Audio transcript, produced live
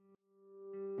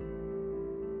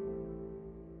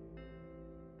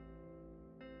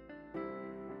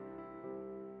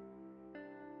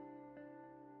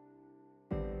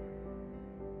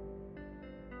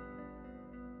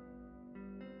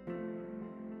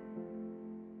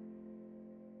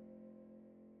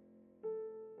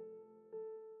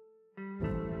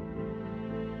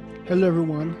Hello,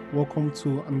 everyone. Welcome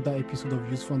to another episode of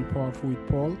Useful and Powerful with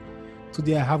Paul.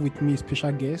 Today, I have with me a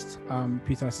special guest,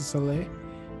 Peter Sisele.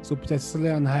 So, Peter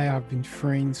Sisele and I have been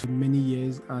friends for many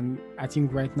years, and I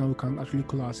think right now we can actually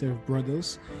call ourselves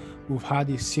brothers. We've had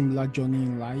a similar journey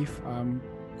in life,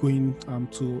 going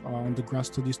to our undergrad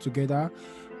studies together,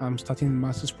 starting a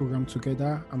master's program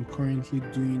together. I'm currently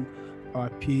doing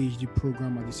our PhD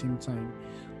program at the same time.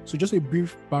 So, just a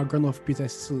brief background of Peter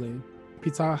Sisele.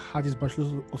 Peter had his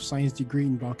Bachelor of Science degree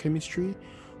in biochemistry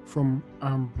from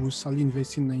Bruce Ali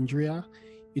University in Nigeria.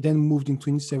 He then moved in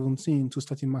 2017 to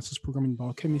start a master's program in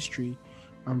biochemistry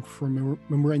from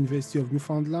Memorial University of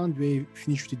Newfoundland, where he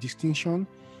finished with a distinction.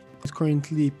 He's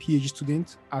currently a PhD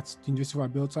student at the University of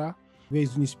Alberta, where he's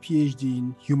doing his PhD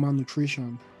in human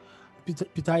nutrition.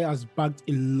 Peter has bagged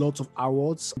a lot of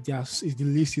awards. The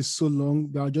list is so long,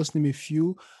 but I'll just name a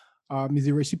few. Is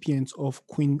a recipient of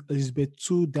Queen Elizabeth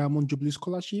II Diamond Jubilee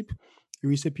Scholarship, a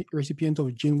recipient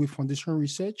of Janeway Foundation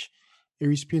Research, a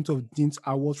recipient of Dean's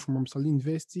Award from Ramsali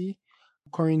University,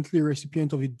 currently a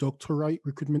recipient of a doctoral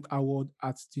recruitment award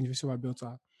at the University of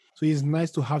Alberta. So it's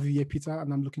nice to have you here, Peter,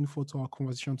 and I'm looking forward to our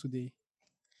conversation today.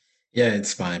 Yeah,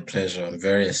 it's my pleasure. I'm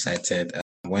very excited.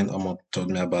 When Omo told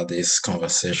me about this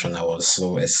conversation, I was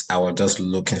just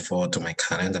looking forward to my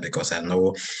calendar because I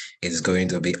know it's going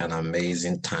to be an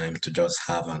amazing time to just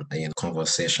have a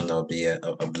conversation that will be a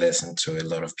blessing to a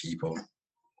lot of people.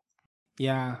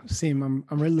 Yeah, same.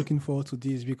 I'm really looking forward to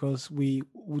this because we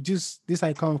just these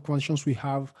are kind of conversations we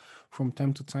have from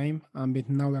time to time. But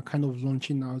now we're kind of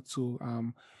launching out to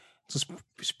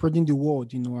spreading the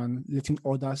word, and letting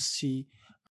others see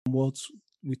what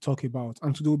we talk about.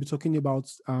 And today we'll be talking about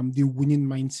the winning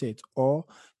mindset or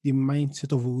the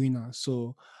mindset of a winner.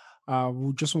 So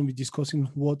we'll just want to be discussing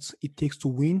what it takes to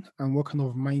win and what kind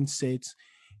of mindset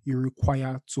you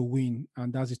require to win.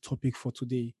 And that's the topic for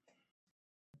today.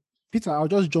 Peter, I'll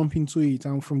just jump into it,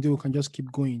 and from there we can just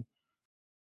keep going.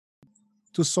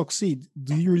 To succeed,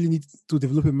 do you really need to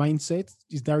develop a mindset?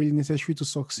 Is that really necessary to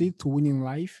succeed, to win in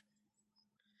life?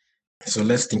 So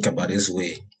let's think about this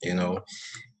way,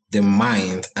 the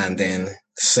mind and then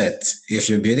set. If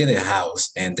you're building a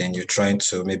house and then you're trying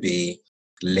to maybe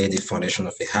lay the foundation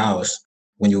of a house,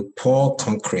 when you pour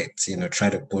concrete, try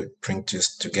to bring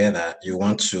this together, you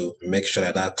want to make sure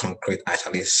that that concrete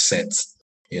actually sets,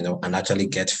 and actually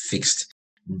get fixed.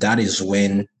 That is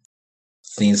when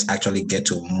things actually get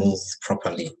to move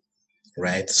properly,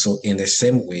 right? So in the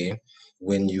same way,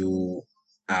 when you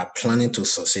are planning to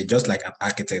succeed, just like an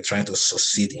architect trying to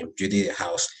succeed in building a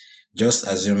house, just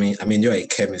assuming, I mean, you're a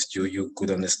chemist, you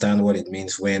could understand what it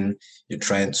means when you're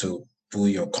trying to pull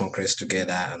your concrete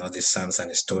together and all the sands and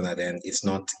the stone, and then it's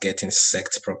not getting set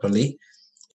properly,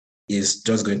 is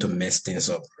just going to mess things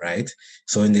up, right?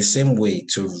 So in the same way,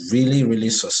 to really, really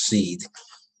succeed,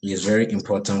 it's very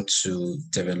important to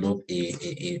develop a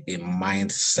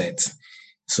mindset.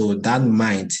 So that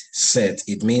mindset,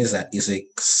 it means that it's a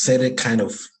certain kind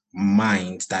of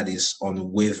mind that is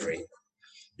unwavering.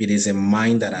 It is a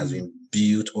mind that has been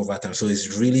built over time. So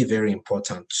it's really very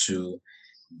important to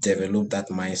develop that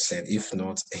mindset. If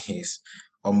not, it's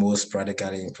almost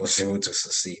practically impossible to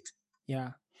succeed.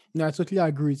 Yeah. No, I totally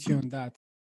agree with you on that.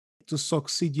 To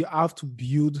succeed, you have to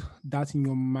build that in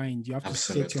your mind. You have to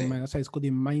set your Absolutely. mind. That's why it's called a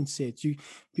mindset.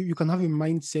 You can have a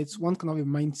mindset. One can have a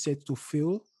mindset to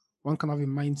fail. One can have a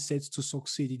mindset to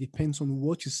succeed. It depends on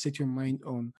what you set your mind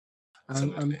on.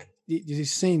 And Absolutely. there's a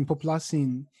saying, popular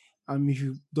saying, if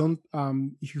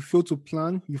you fail to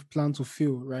plan, you've planned to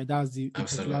fail, right? That's the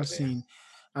popular Absolutely. saying.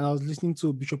 And I was listening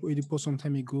to Bishop Oedipo some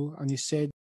time ago, and he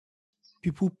said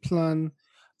people plan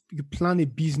you plan a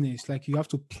business, like you have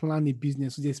to plan a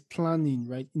business. So there's planning,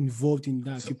 right, involved in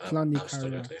that. You plan a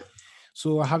career. Absolutely.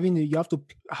 So you have to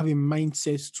have a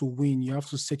mindset to win. You have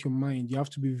to set your mind. You have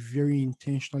to be very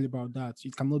intentional about that.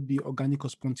 It cannot be organic or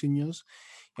spontaneous.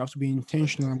 You have to be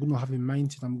intentional. I'm going to have a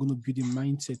mindset. I'm going to build a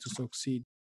mindset to succeed.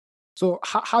 So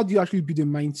how do you actually build a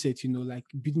mindset? Like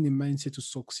building a mindset to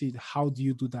succeed. How do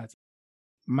you do that?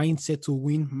 Mindset to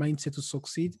win, mindset to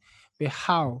succeed. But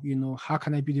how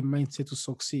can I build a mindset to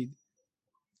succeed?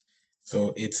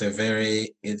 So it's a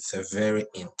very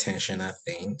intentional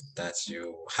thing that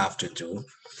you have to do.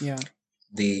 Yeah.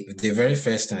 The very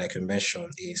first thing I can mention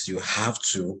is you have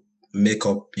to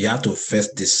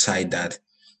first decide that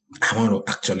I want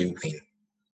to actually win.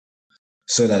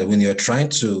 So that when you're trying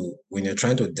to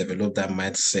develop that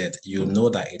mindset, you know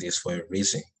that it is for a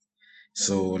reason.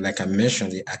 So like I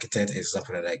mentioned, the architect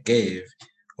example that I gave,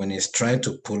 when he's trying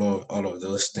to pull all of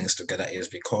those things together, is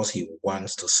because he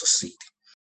wants to succeed.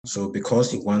 So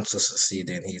because he wants to succeed,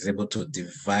 then he's able to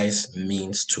devise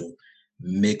means to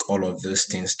make all of those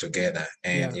things together.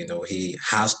 And, he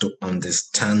has to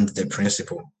understand the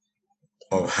principle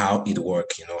of how it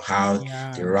works, how the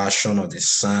Yeah. ration of the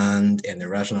sand and the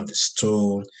ration of the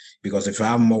stone, because if you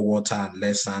have more water and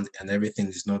less sand and everything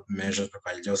is not measured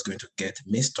properly, you're just going to get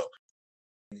mixed up.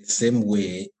 In the same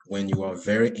way, when you are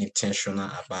very intentional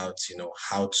about,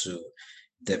 how to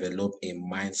develop a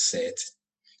mindset,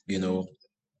 you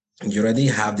already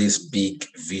have this big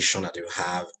vision that you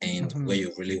have and Mm-hmm. where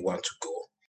you really want to go.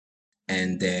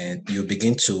 And then you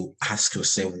begin to ask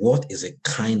yourself, what is a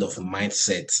kind of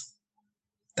mindset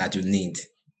that you need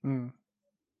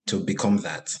to become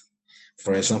that?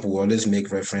 For example, we always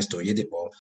make reference to Oyedepo.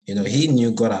 He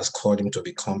knew God has called him to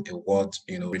become a world,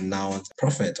 renowned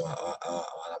prophet or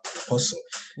apostle.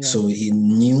 Yeah. So he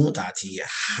knew that he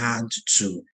had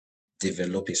to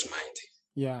develop his mind.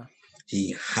 Yeah.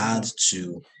 He had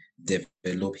to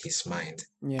develop his mind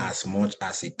as much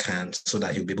as he can so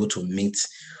that he'll be able to meet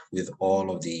with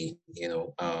all of the,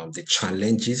 the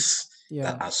challenges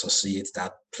that associate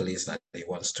that place that he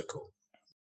wants to go.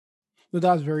 So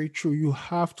that's very true. You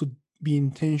have to be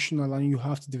intentional and you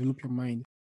have to develop your mind.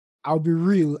 I'll be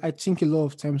real. I think a lot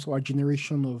of times our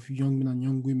generation of young men and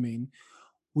young women,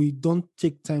 we don't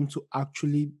take time to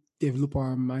actually develop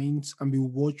our minds and be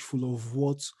watchful of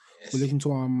what we let Yes,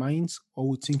 into our minds or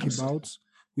we think absolutely. about.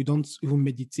 We don't even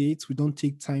meditate. We don't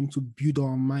take time to build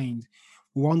our mind.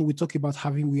 One, we talk about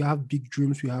we have big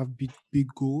dreams, we have big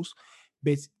goals,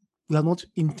 but we are not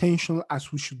intentional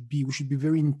as we should be. We should be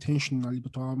very intentional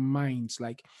about our minds.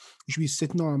 Like we should be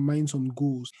setting our minds on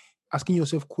goals, asking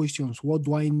yourself questions. What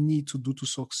do I need to do to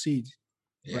succeed?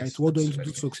 Right? Yes, What do I need to do to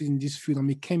absolutely. succeed in this field? I'm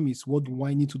a chemist. What do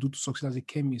I need to do to succeed as a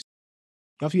chemist?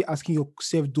 You have to be asking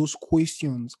yourself those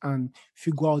questions and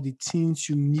figure out the things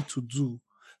you need to do.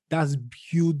 That's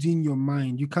building your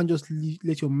mind. You can't just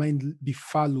let your mind be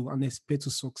fallow and expect to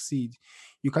succeed.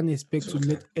 You can't expect to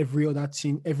Absolutely. let every other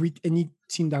thing,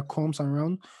 anything that comes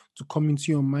around to come into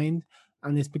your mind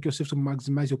and expect yourself to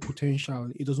maximize your potential.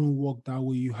 It doesn't work that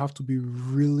way. You have to be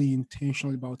really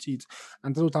intentional about it.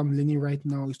 And that's what I'm learning right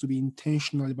now is to be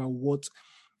intentional about what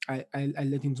I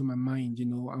let into my mind,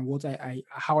 and what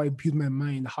how I build my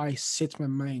mind, how I set my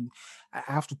mind. I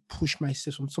have to push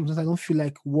myself. Sometimes I don't feel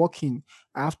like walking.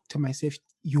 I have to tell myself,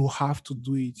 you have to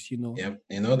do it. Yeah,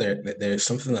 there's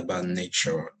something about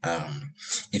nature.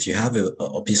 If you have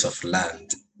a piece of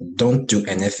land, don't do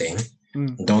anything.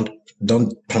 Mm, Don't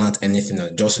don't plant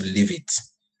anything. Just leave it.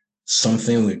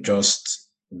 Something will just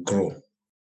grow.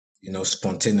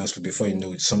 Spontaneously. Before you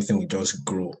know it, something will just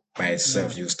grow by yeah,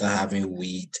 itself. You start having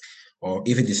weed, or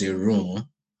if it is a room,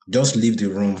 just leave the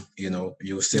room.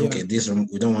 You say, yeah, okay, this room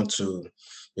we don't want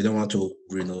to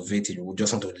renovate it. We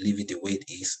just want to leave it the way it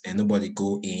is, and nobody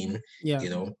go in. yeah.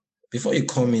 You know, before you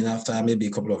come in after maybe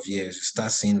a couple of years, you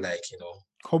start seeing like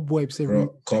Cobwebs every.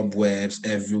 cobwebs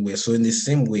everywhere. So in the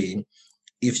same way,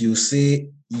 if you say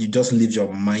you just leave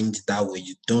your mind that way,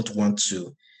 you don't want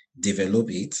to develop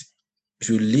it, if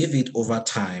you leave it over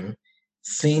time,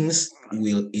 things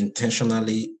will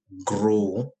intentionally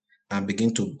grow and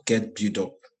begin to get built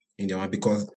up in your mind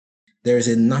because there is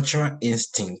a natural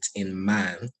instinct in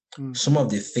man. Mm, Some of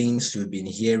the things you've been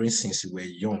hearing since you were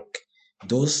young,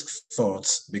 those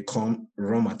thoughts become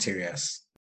raw materials.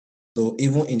 So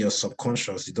even in your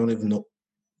subconscious, you don't even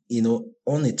know,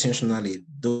 unintentionally,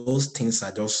 those things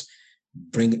are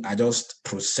just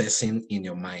processing in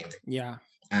your mind. yeah,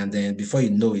 And then before you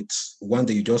know it, one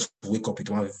day you just wake up with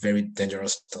one very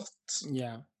dangerous thoughts.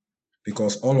 yeah,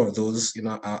 Because all of those,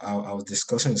 I was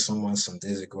discussing with someone some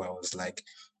days ago. I was like,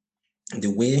 the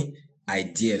way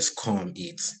ideas come,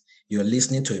 you're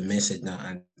listening to a message now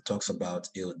and it talks about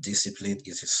your discipline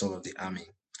is the soul of the army.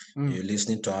 mm, You're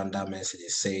listening to another message,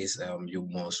 it says you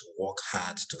must work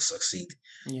hard to succeed.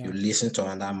 You yeah, listen to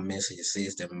another message, it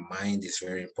says the mind is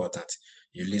very important.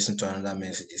 You listen to another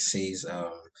message, it says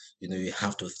you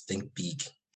have to think big.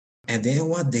 And then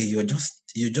one day you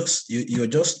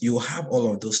have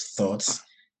all of those thoughts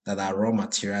that are raw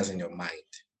materials in your mind.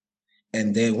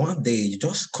 And then one day you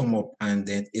just come up and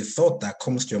then a thought that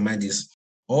comes to your mind is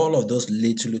all of those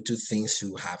little things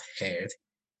you have heard,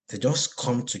 they just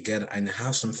come together and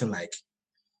have something like,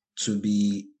 to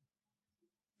be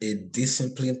a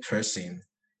disciplined person,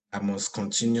 I must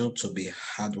continue to be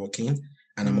hardworking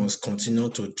and I mm, must continue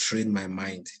to train my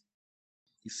mind.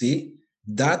 You see,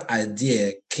 that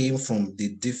idea came from the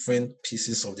different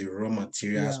pieces of the raw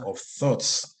materials yeah, of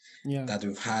thoughts yeah, that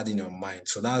we've had in your mind.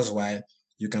 So that's why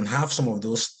you can have some of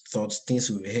those thoughts, things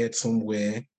we've heard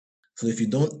somewhere. So if you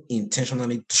don't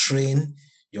intentionally train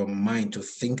your mind to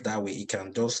think that way, it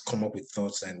can just come up with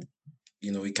thoughts and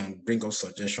it can bring up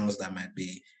suggestions that might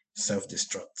be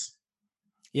self-destruct.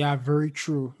 Yeah, very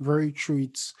true. Very true.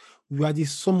 It's we are the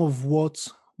sum of what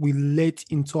we let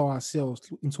into ourselves,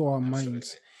 into our Absolutely.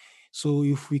 minds. So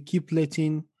if we keep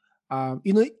letting,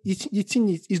 the thing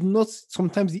is not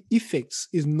sometimes the effects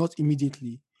is not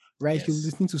immediately, right? You're Yes.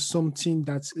 listening to something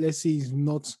that let's say is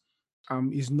not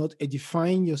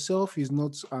edifying yourself, is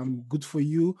not good for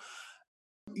you.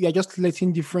 You're just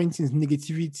letting different things,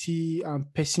 negativity,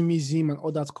 pessimism, and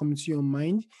all that come into your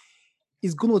mind.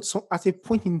 It's going to at a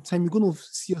point in time you're going to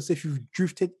see yourself you've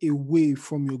drifted away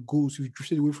from your goals, you've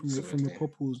drifted away from your Absolutely.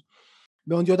 purpose.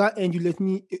 But on the other end, you let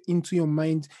me into your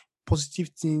mind positive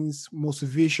things,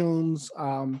 motivations,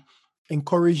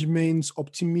 encouragements,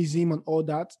 optimism, and all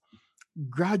that.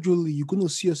 Gradually, you're going to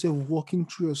see yourself walking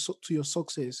through to your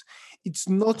success. It's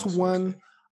not one Absolutely.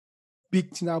 big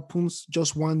thing happens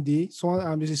just one day. So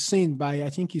there's a saying by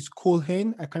I think it's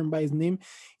Cohen. I can't remember his name.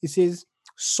 It says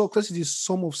success is the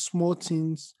sum of small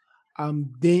things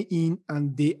day in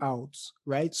and day out.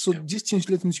 Right. So Yep. these things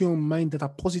let into your mind that are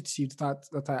positive, that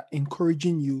are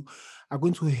encouraging you, are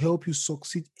going to help you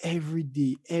succeed every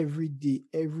day, every day,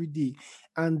 every day.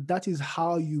 And that is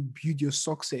how you build your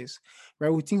success.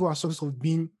 Right. We think of our success of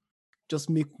being just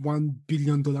make $1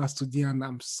 billion today and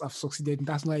I've succeeded.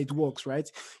 That's not how it works, right?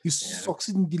 You Yeah.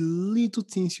 succeed in the little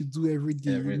things you do every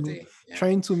day, Every day. Yeah.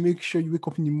 trying to make sure you wake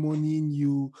up in the morning,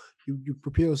 you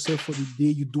prepare yourself for the day,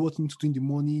 you do what you need to do in the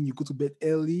morning, you go to bed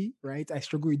early, right? I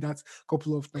struggle with that a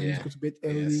couple of times, Yeah. go to bed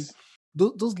early. Yes.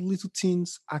 Those little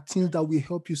things are things that will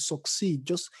help you succeed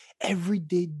just every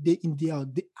day, day in, day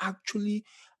out. They actually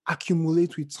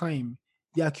accumulate with time.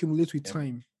 They accumulate with Yep.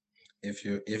 time. If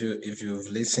you've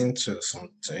listened to some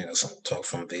talk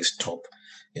from these top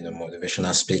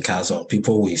motivational speakers or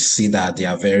people, we see that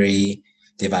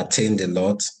they've attained a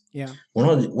lot. Yeah.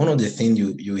 One of the things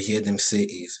you hear them say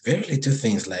is very little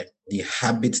things, like the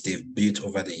habits they've built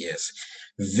over the years.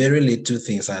 Very little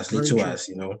things, as Very little true. as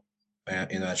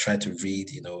I try to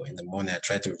read. In the morning I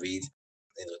try to read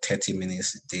 30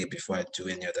 minutes a day before I do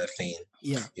any other thing.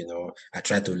 Yeah. I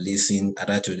try to listen. I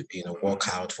try to work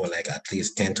out for like at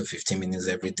least 10 to 15 minutes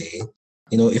every day.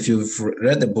 If you've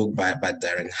read the book by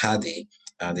Darren Hardy,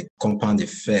 The Compound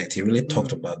Effect, he really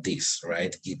talked Mm. about this,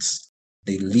 right? It's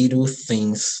the little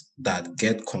things that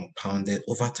get compounded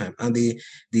over time, and the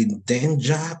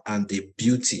danger and the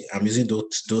beauty. I'm using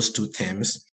those two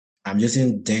terms. I'm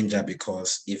using danger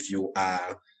because if you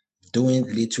are doing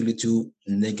little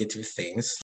negative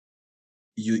things,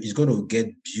 it's going to get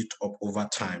built up over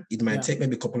time. It might Yeah. take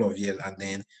maybe a couple of years, and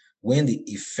then when the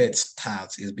effect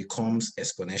starts, it becomes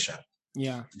exponential.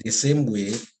 Yeah. The same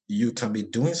way, you can be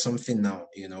doing something now,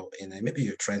 and then maybe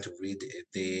you're trying to read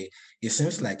it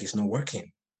seems like it's not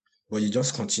working, but you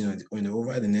just continue.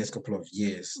 Over the next couple of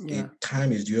years, a Yeah.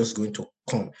 time is just going to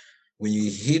come when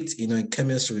you hit, in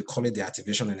chemistry we call it the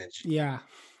activation energy. Yeah.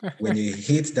 When you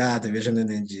hit that activation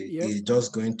energy, Yep. it's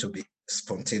just going to be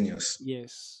spontaneous.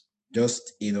 Yes.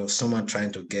 Just someone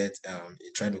trying to get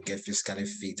physically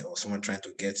fit, or someone trying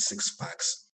to get six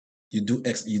packs. You do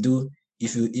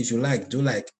if you like, do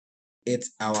like 8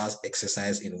 hours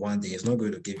exercise in one day. It's not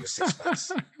going to give you six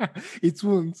packs. It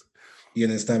won't. You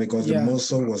understand? Because the Yeah.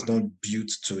 muscle was not built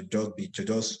to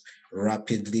just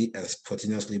rapidly and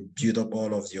spontaneously build up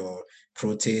all of your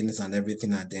proteins and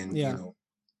everything, and then Yeah.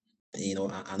 and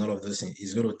all of those things.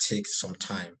 It's going to take some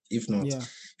time. If not, Yeah.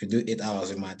 if you do 8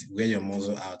 hours, you might wear your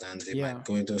muscle out, and they might Yeah.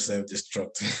 go into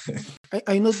self-destruct.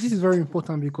 I know this is very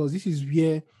important because this is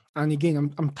where, and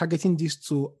again, I'm targeting this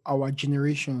to our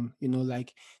generation,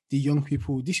 like the young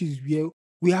people. This is where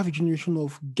we have a generation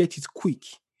of get it quick,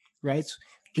 right?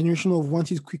 Generation of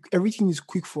want it quick. Everything is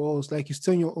quick for us. Like you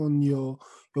stay on your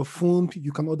phone,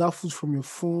 you can order food from your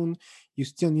phone. You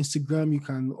stay on Instagram,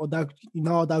 you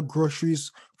now order groceries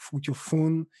with your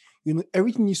phone.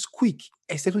 Everything is quick,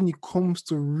 except when it comes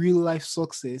to real life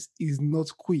success, is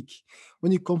not quick.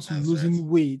 When it comes to That's right. losing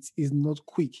weight, is not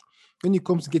quick. When it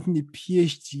comes to getting a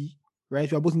PhD, right?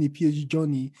 If you're both in the PhD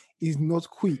journey, is not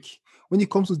quick. When it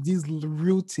comes to these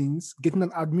real things, getting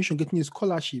an admission, getting a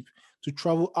scholarship to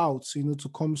travel out, to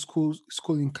come school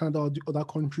in Canada or the other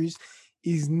countries,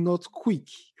 is not quick,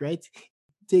 right?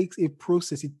 It takes a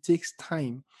process, it takes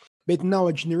time. But now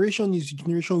a generation is a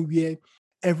generation where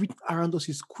everything around us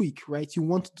is quick, right? You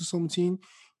want to do something,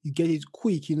 you get it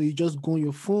quick. You just go on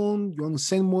your phone, you want to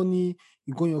send money,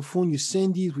 you go on your phone, you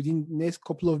send it within the next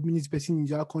couple of minutes, person in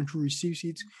the other country receives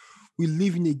it. We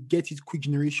live in a get it quick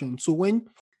generation. So when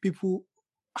people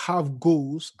have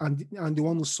goals and they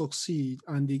want to succeed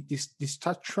and they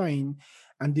start trying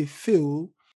and they fail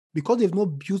because they've not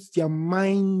built their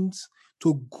minds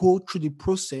to go through the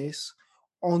process,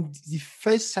 on the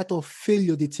first set of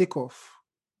failure they take off,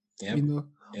 you Yep. know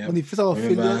Yeah. On the face of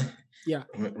failure, Remember, yeah,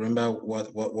 remember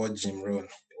what Jim Rohn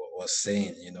was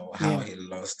saying, how yeah, he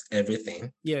lost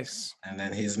everything. yes. And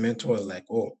then his mentor was like,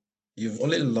 oh, you've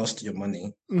only lost your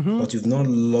money, Mm-hmm. but you've not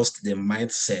lost the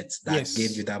mindset that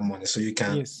gave you Yes, that money. So you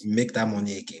can yes. make that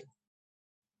money again.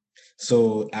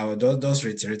 So I would just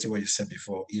reiterate what you said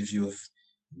before. If you've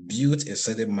built a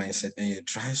certain mindset and you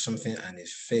try something and it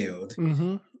failed,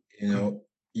 Mm-hmm.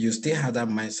 you still have that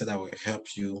mindset that will help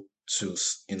you to,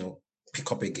 pick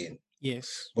up again.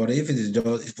 Yes. But if it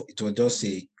was just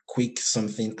a quick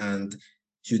something and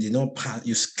you did not pass,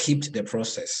 you skipped the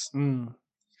process. Mm.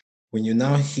 When you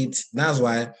now hit, that's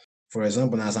why, for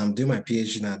example, as I'm doing my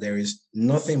PhD now, there is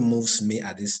nothing moves me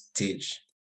at this stage.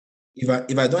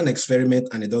 If I do an experiment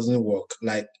and it doesn't work,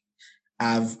 like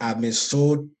I've been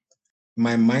so,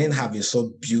 my mind have been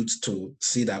so built to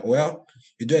see that, well,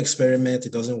 you do experiment,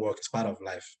 it doesn't work, it's part of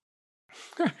life.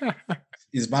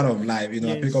 It's part of life.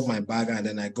 I pick up Yes. my bag and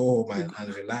then I go home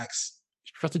and relax.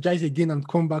 Strategize again and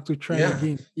come back to try Yeah.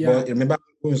 again. Yeah. But remember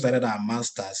when we started our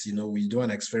masters, we do an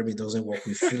experiment, it doesn't work.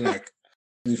 We feel like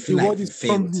we The world we is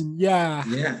failed. crumbling. Yeah.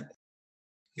 Yeah.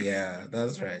 Yeah,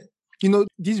 that's right.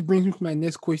 This brings me to my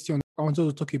next question I wanted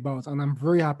to talk about, and I'm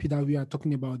very happy that we are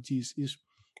talking about this, is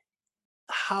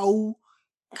how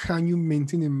can you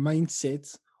maintain a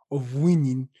mindset of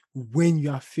winning when you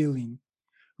are failing,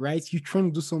 right? You're trying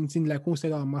to do something like when we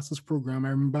started our master's program. I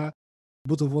remember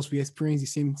both of us, we experienced the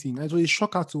same thing. And it was a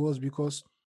shocker to us because,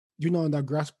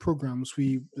 undergrad programs,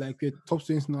 we're top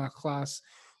students in our class,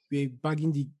 we're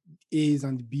bagging the A's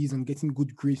and the B's and getting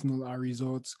good grades in all our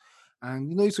results.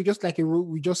 And, it's just like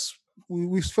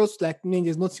we felt like, man,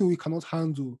 there's nothing we cannot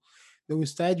handle. Then we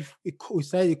started a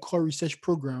core research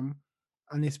program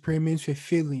and experiments were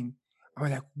failing. I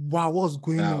was like, wow, what's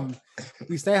going Wow. on?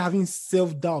 We started having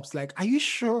self-doubts. Like, are you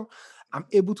sure I'm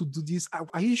able to do this?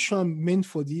 Are you sure I'm meant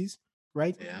for this?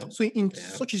 Right? Yeah. So in Yeah.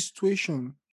 such a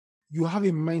situation, you have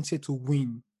a mindset to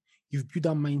win. You've built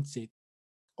that mindset,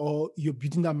 or you're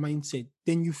building that mindset.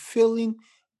 Then you're failing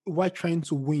while trying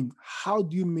to win. How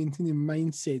do you maintain a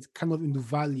mindset kind of in the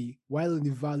valley? While in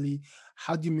the valley,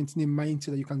 how do you maintain a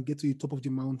mindset that you can get to the top of the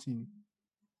mountain?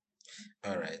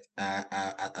 All right.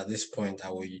 At this point, I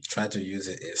will try to use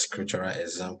a scriptural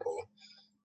example.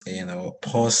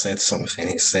 Paul said something.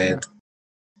 He said,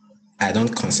 I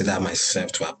don't consider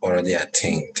myself to have already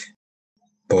attained,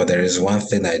 but there is one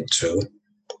thing I do.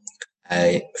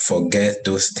 I forget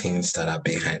those things that are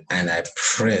behind and I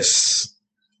press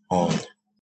on.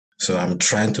 So I'm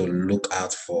trying to look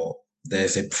out for,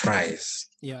 there's a prize.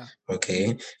 Yeah.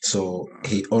 Okay. So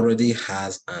he already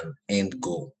has an end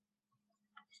goal.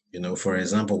 For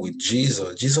example, with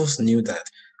Jesus knew that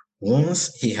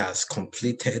once he has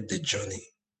completed the journey,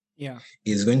 Yeah.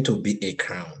 it's going to be a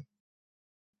crown.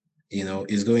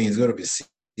 He's going to be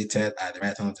seated at the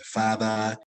right hand of the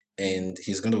Father, and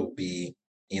he's going to be,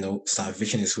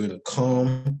 salvation is going to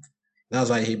come. That's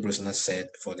why Hebrews not said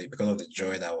because of the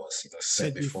joy that was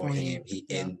set before him, he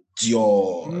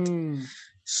endured.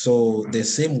 So the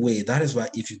same way, that is why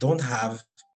if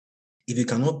you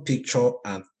cannot picture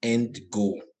an end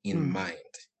goal in mind,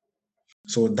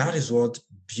 so that is what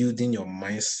building your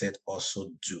mindset also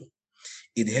do.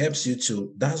 It helps you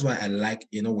to, that's why I like,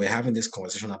 we're having this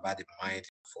conversation about the mind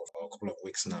for a couple of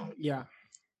weeks now. Yeah.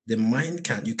 The mind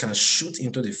you can shoot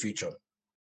into the future.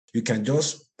 You can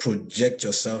just project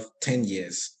yourself 10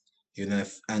 years,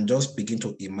 and just begin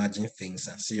to imagine things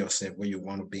and see yourself where you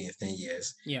want to be in 10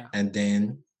 years. Yeah. And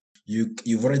then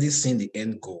you've already seen the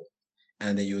end goal,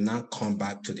 and then you now come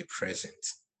back to the present.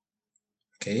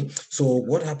 Okay. So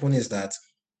what happened is that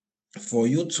for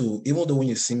you to, even though when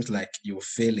it seems like you're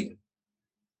failing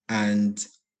and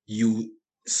you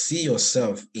see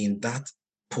yourself in that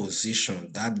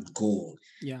position, that goal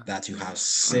that you have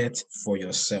set for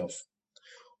yourself,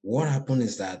 what happened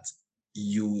is that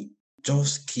you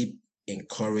just keep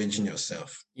encouraging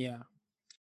yourself. Yeah.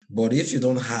 But if you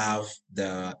don't have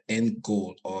the end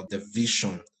goal or the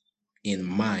vision in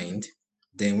mind,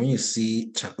 then when you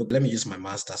see, let me use my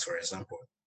master's for example.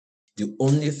 The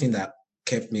only thing that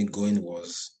kept me going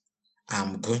was,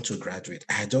 I'm going to graduate.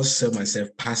 I just saw myself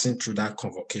passing through that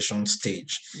convocation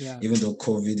stage, even though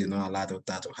COVID did not allow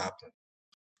that to happen.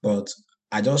 But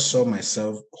I just saw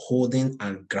myself holding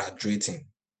and graduating.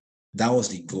 That was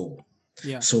the goal.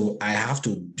 Yeah. So I have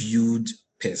to build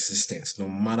persistence no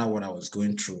matter what I was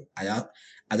going through. I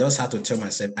just had to tell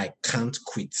myself I can't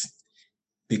quit,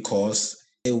 because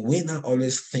a winner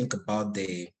always think about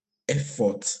the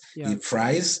effort, the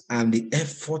prize, and the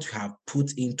effort you have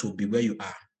put in to be where you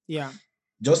are. Yeah.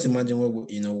 Just imagine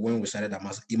when we started that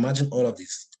master. Imagine all of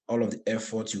the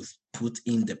effort you've put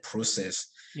in the process,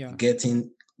 getting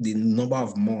the number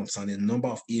of months and the number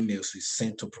of emails we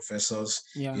sent to professors,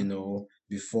 Yeah.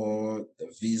 Before the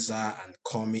visa and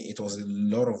coming, it was a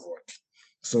lot of work.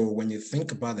 So when you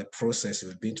think about the process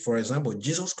it's been, for example,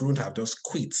 Jesus couldn't have just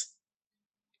quit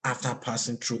after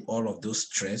passing through all of those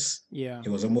stress. Yeah. He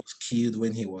was almost killed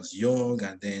when he was young,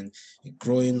 and then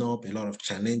growing up, a lot of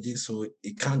challenges. So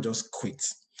he can't just quit.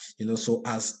 So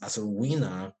as a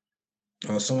winner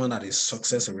or someone that is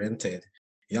success oriented,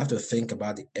 you have to think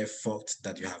about the effort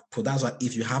that you have put. That's why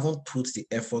if you haven't put the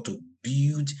effort to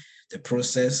build the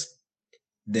process,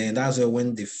 then that's why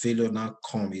when the failure now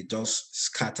come, it just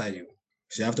scatter you.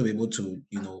 So you have to be able to,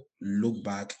 look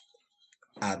back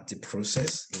at the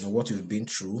process, what you've been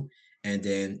through, and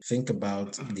then think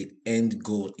about the end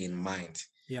goal in mind.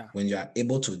 Yeah. When you are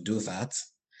able to do that,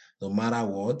 no matter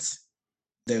what,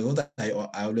 there's what I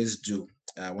always do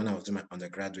when I was doing my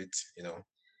undergraduate,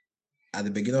 at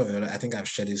the beginning of it, I think I've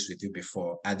shared this with you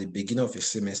before. At the beginning of a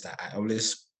semester, I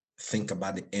always think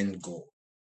about the end goal.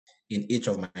 In each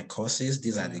of my courses,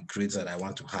 these are the grades that I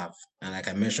want to have. And like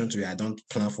I mentioned to you, I don't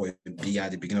plan for a B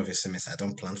at the beginning of a semester. I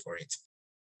don't plan for it.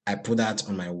 I put that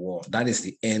on my wall. That is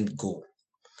the end goal.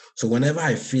 So whenever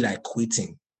I feel like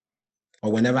quitting,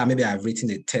 or whenever maybe I've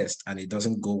written a test and it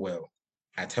doesn't go well,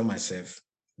 I tell myself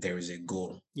there is a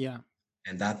goal. Yeah.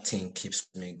 And that thing keeps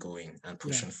me going and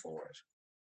pushing forward.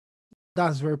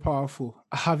 That's very powerful.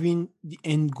 Having the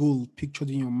end goal pictured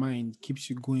in your mind keeps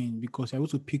you going because you're able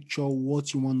to picture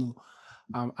what you want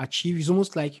to achieve. It's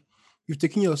almost like you've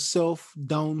taken yourself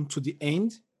down to the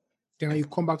end, then when you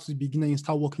come back to the beginning and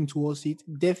start working towards it.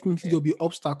 Definitely there'll be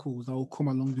obstacles that will come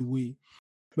along the way.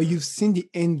 But you've seen the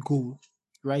end goal,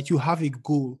 right? You have a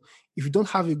goal. If you don't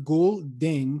have a goal,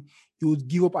 then you would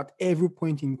give up at every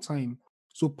point in time.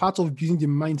 So part of building the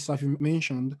mindset you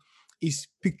mentioned is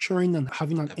picturing and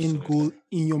having an end Absolutely. goal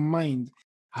in your mind,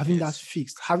 having that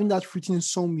fixed, having that written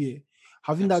somewhere,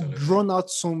 having that Absolutely. drawn out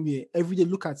somewhere. Every day,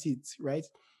 look at it, right?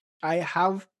 I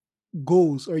have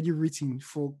goals already written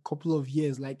for a couple of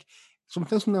years. Like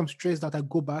sometimes when I'm stressed that I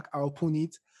go back, I open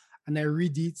it and I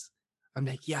read it. I'm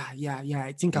like, yeah,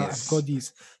 I think I've got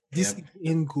this. This Yep. is the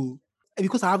end goal. And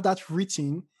because I have that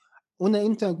written, when I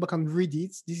enter back and read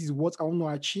it, this is what I want to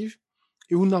achieve.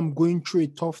 Even though I'm going through a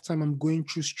tough time, I'm going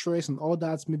through stress and all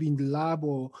that, maybe in the lab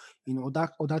or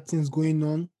that other things going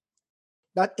on.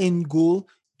 That end goal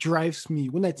drives me.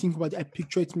 When I think about it, I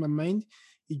picture it in my mind,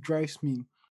 it drives me.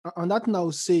 And that now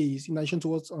says, in addition to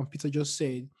what Peter just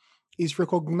said, is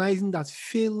recognizing that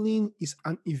failing is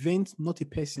an event, not a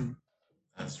person.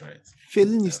 That's right.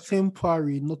 Failing is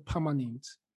temporary, not permanent.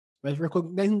 Right?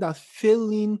 Recognizing that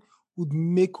failing would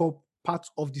make up part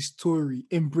of the story,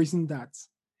 embracing that.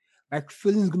 Like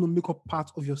failing is going to make up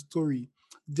part of your story.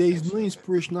 There is no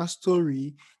inspirational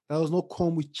story that does not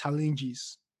come with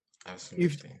challenges. If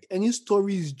Absolutely. any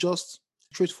story is just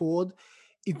straightforward,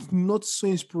 it's not so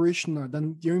inspirational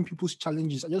than hearing people's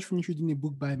challenges. I just finished reading a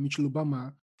book by Michelle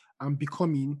Obama,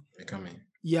 Becoming.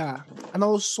 Yeah. And I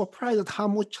was surprised at how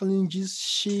much challenges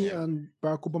she and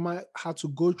Barack Obama had to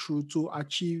go through to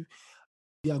achieve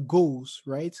their goals,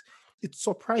 right? It's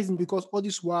surprising because all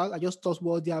this while I just thought,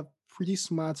 well, they are pretty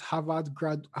smart, Harvard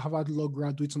law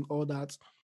graduates and all that.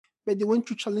 But they went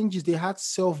through challenges. They had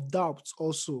self-doubts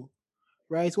also,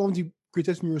 right? One of the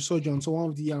greatest neurosurgeons, or one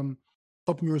of the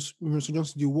top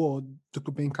neurosurgeons in the world,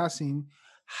 Dr. Ben Carson,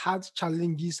 had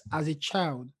challenges as a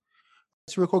child.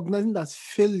 So recognizing that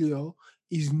failure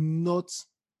is not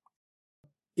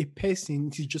a person,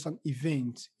 it is just an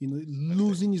event.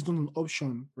 Losing is not an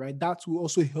option, right? That will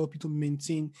also help you to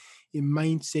maintain a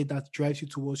mindset that drives you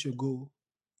towards your goal.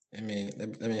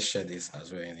 Let me share this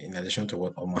as well. In addition to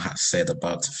what Omar has said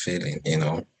about failing,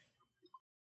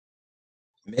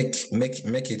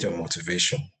 make it your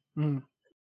motivation.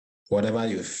 Whatever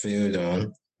you failed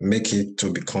on, make it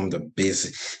to become the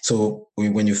basic. So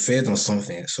when you failed on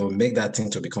something, so make that thing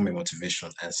to become a motivation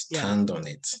and stand on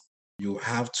it. You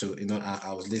have to,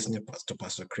 I was listening to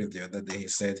Pastor Chris the other day. He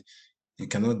said, you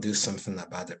cannot do something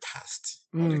about the past,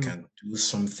 but you can do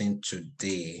something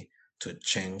today to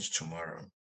change tomorrow.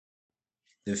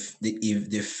 If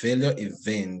the failure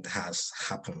event has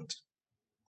happened,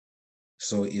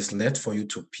 so it's left for you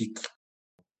to pick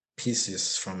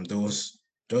pieces from those,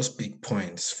 just pick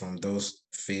points from those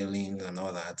failings and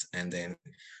all that, and then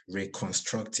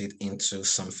reconstruct it into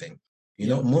something.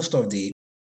 Most of the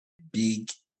big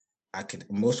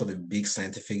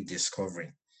scientific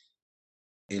discovery,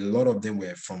 a lot of them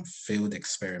were from failed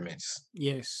experiments.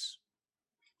 Yes.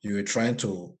 You were trying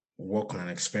to work on an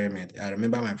experiment. I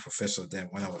remember my professor then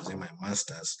when I was in my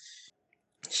master's,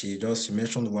 she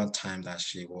mentioned one time that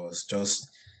she was just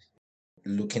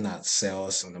looking at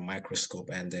cells on the microscope,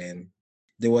 and then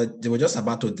they were just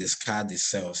about to discard the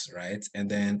cells, right? And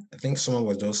then I think someone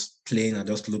was just playing and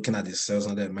just looking at the cells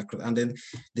on the micro, and then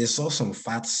they saw some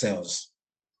fat cells,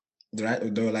 right?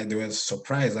 They were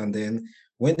surprised, and then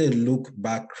when they look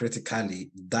back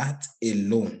critically, that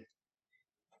alone,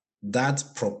 that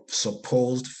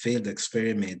supposed failed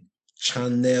experiment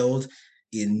channeled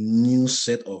a new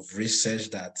set of research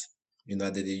that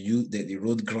they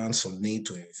wrote grants on me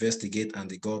to investigate, and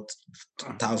they got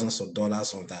thousands of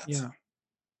dollars on that. Yeah.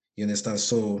 You understand?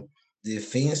 So the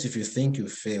things, if you think you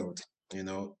failed,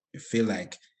 you feel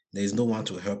like there is no one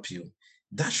to help you,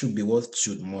 that should be what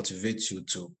should motivate you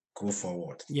to go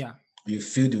forward. Yeah. You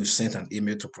feel you sent an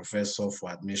email to professor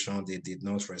for admission, they did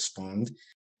not respond.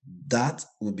 That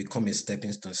will become a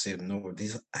stepping stone. Say, no,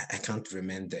 this I can't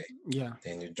remain there. Yeah.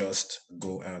 Then you just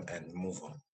go out and move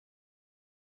on.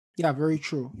 Yeah, very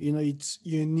true. You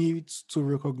need to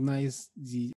recognize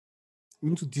you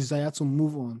need to desire to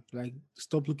move on. Like,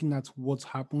 stop looking at what's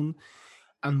happened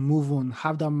and move on.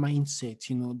 Have that mindset,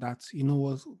 that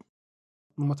what,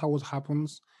 no matter what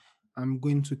happens, I'm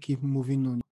going to keep moving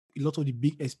on. A lot of the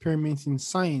big experiments in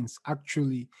science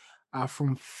actually are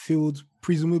from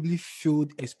presumably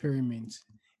failed experiments,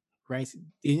 right?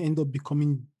 They end up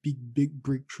becoming big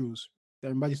breakthroughs. I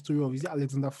remember the story of, is it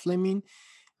Alexander Fleming?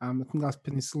 I think that's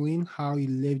penicillin, how he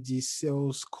left the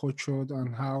cells cultured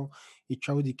and how he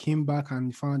traveled, he came back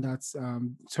and found that,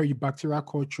 the bacterial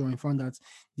culture, and found that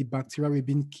the bacteria were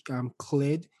being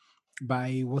cleared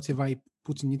by whatever he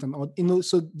put in it and all.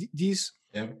 So this,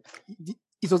 Yeah.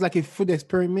 it was like a food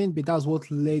experiment, but that's what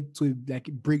led to like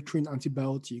a breakthrough in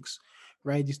antibiotics,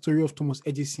 right? The story of Thomas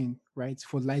Edison, right,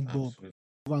 for light bulb, Absolutely.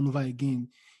 over and over again.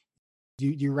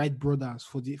 The Wright brothers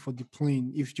for the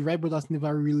plane. If the Wright brothers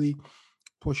never really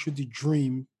pursued the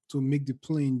dream to make the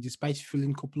plane, despite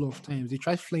failing a couple of times, they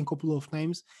tried flying a couple of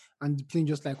times, and the plane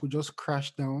would just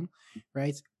crash down,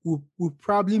 right? We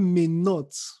probably may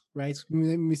not, right?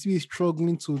 We may still be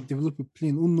struggling to develop a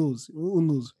plane. Who knows? Who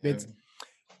knows? Yeah. But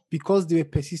because they were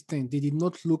persistent, they did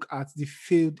not look at the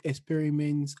failed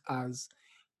experiments as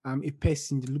a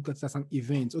person. They looked at it as an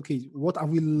event. Okay, what have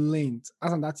we learned?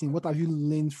 As on that thing, what have you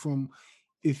learned from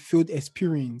a failed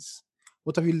experience?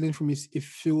 What have you learned from a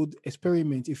failed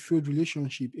experiment, a failed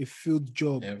relationship, a failed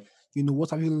job? Yeah.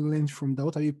 What have you learned from that?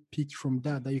 What have you picked from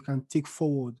that you can take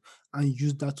forward and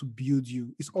use that to build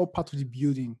you? It's all part of the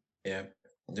building. Yeah.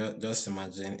 Just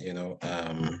imagine,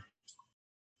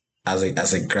 as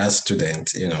a grad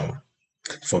student,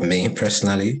 for me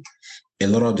personally, a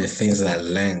lot of the things that I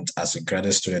learned as a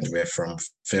graduate student were from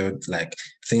failed, like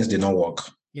things did not work.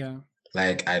 Yeah.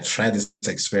 Like I tried this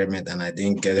experiment and I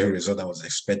didn't get the result I was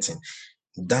expecting.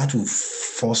 That will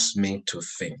force me to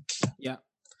think. Yeah.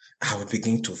 I would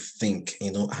begin to think,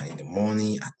 in the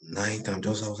morning, at night, I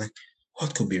was like,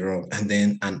 what could be wrong? And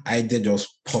then an idea just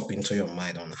pop into your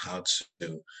mind on how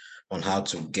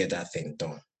to get that thing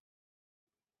done.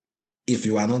 If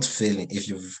you are not failing, if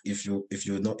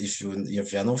you're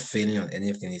not failing on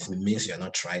anything, it means you're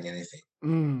not trying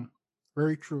anything.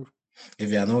 Very true. If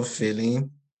you're not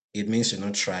failing, it means you're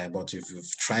not trying. But if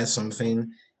you've tried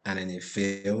something and then it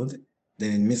failed,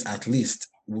 then it means at least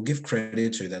we'll give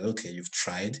credit to you that, okay, you've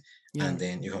tried and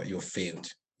then you failed.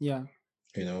 Yeah.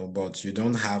 But you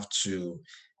don't have to.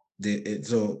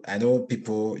 So I know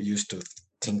people used to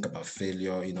think about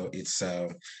failure. It's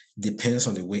depends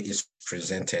on the way it's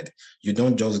presented. You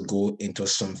don't just go into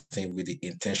something with the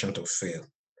intention to fail,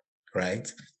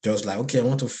 right? Just like, okay, I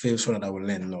want to fail so that I will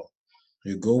learn. No,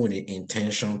 you go with the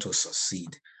intention to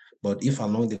succeed. But if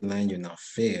along the line you now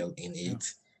fail in it,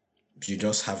 you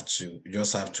just have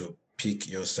to pick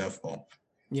yourself up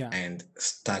and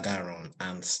stagger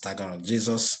on.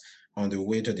 Jesus, on the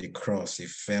way to the cross, he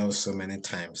fell so many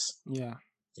times. Yeah.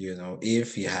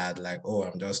 If he had like, oh,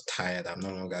 I'm just tired, I'm no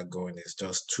longer going, it's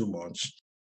just too much,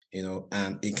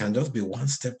 and it can just be one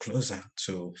step closer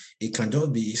to, it can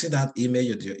just be, you see that email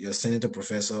you're sending to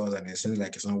professors and it seems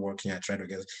like it's not working, I try to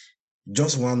get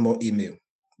just one more email,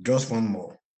 just one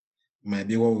more might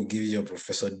be what will give you your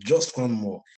professor, just one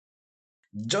more.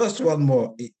 I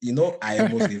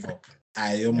almost gave up.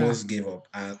 Gave up,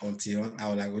 and until I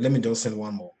was like, well, let me just send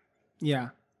one more. Yeah.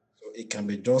 So it can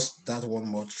be just that one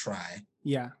more try.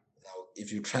 Yeah. Now,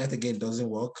 if you try it again, it doesn't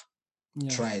work,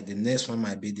 try it. The next one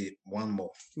might be the one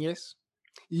more. Yes.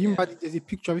 There's a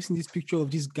picture. Have you seen this picture of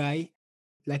this guy?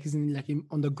 Like he's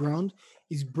on the ground.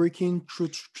 He's breaking through,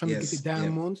 trying to get a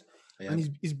diamond. Yep.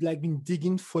 And he's like been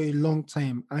digging for a long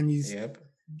time. And he's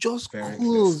just very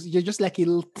close. You're just like a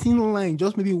little thin line,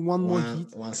 just maybe one more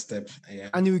hit. One step. Yeah.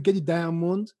 And he will get the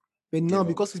diamond. But now,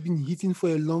 because he's been hitting for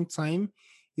a long time,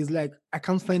 he's like, I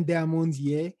can't find diamonds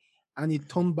here. and he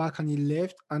turned back and he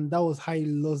left, and that was how he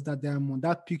lost that diamond.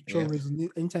 That picture Yeah, resonates.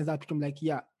 Anytime that picture, I'm like,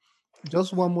 yeah,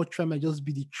 just one more try might just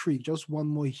be the trick. Just one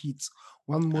more hit,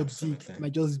 one more dig absolutely.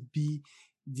 might just be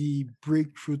the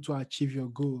breakthrough to achieve your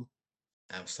goal.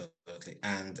 Absolutely.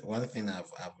 And one thing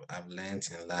I've learned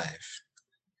in life,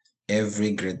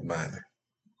 every great man,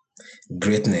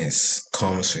 greatness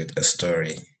comes with a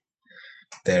story.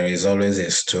 There is always a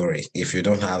story. If you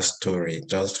don't have story,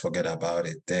 just forget about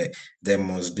it. There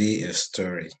must be a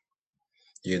story.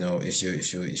 You know, if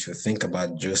you think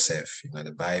about Joseph, you know,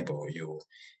 the Bible,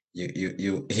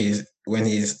 he's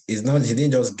not, he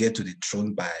didn't just get to the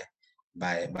throne by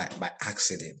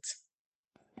accident.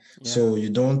 Yeah, So you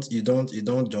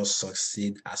don't just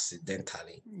succeed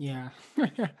accidentally. yeah,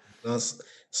 Because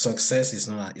success is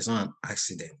not an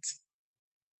accident.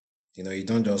 You know, you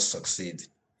don't just succeed.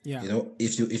 yeah, You know,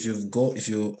 if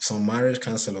you some marriage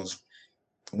counselors,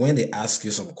 when they ask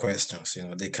you some questions, you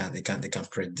know, they can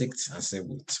predict and say,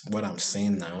 with what I'm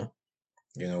saying now,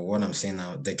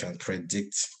 they can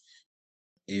predict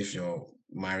if your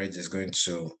marriage is going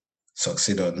to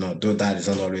succeed or not. Though that is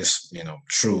not always,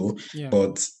 true, yeah,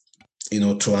 but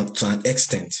to an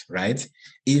extent, right?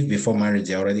 If before marriage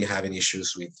they're already having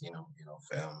issues with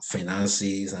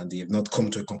finances, and they've not come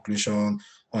to a conclusion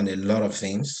on a lot of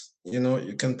things,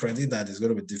 you can predict that it's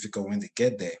going to be difficult when they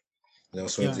get there.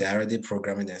 So yeah, they're already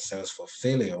programming themselves for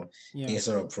failure yeah.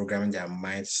 instead of programming their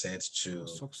mindset For to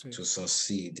success.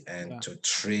 succeed, and Yeah, to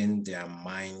train their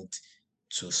mind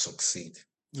to succeed.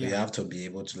 So you yeah, have to be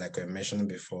able to, like I mentioned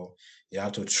before, you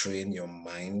have to train your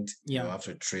mind. You yeah, have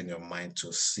to train your mind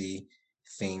to see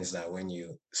things that when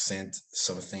you send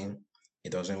something,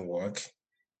 it doesn't work.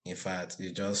 In fact,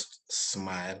 you just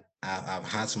smile. I've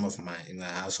had some of my, I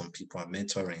have some people I'm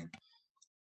mentoring.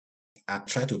 I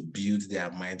try to build their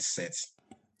mindset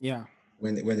yeah,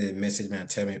 when they message me and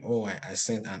tell me, oh, I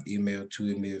sent an email,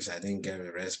 2 emails, I didn't get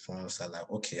a response. I'm like,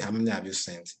 okay, how many have you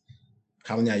sent?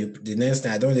 How many are you? The next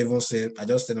thing I don't even say, I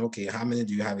just say, okay, how many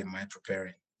do you have in mind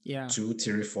preparing? yeah, 2,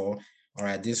 3, 4. All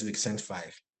right, this week send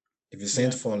 5. If you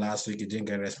sent yeah, 4 last week, you didn't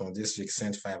get a response. This week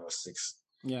send 5 or 6.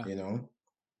 yeah. You know,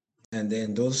 and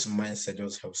then those mindset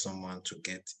just help someone to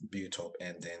get built up,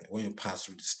 and then when you pass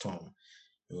through the storm,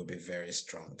 it will be very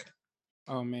strong.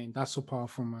 Oh man, that's so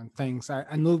powerful, man. Thanks.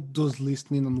 I know those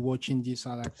listening and watching this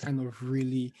are like kind of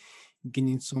really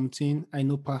gaining something. I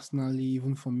know personally,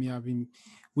 even for me,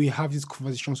 we have these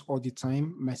conversations all the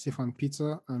time, myself and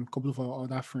Peter and a couple of our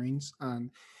other friends, and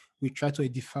we try to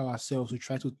edify ourselves. We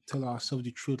try to tell ourselves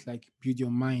the truth, like build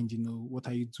your mind. What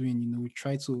are you doing? We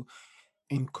try to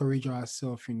encourage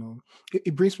ourselves.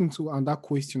 It brings me to another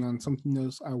question and something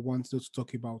else I wanted to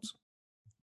talk about.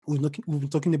 We've been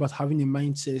talking about having a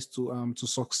mindset to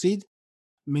succeed,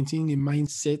 maintaining a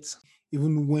mindset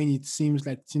even when it seems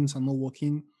like things are not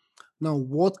working. Now,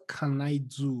 what can I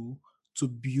do to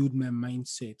build my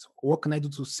mindset? What can I do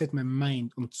to set my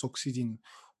mind on succeeding?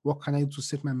 What can I do to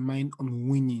set my mind on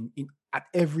winning in at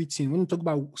everything? When you talk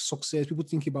about success, people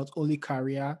think about only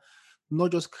career,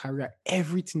 not just career,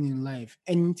 everything in life,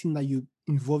 anything that you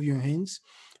involve your hands,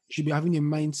 you should be having a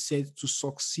mindset to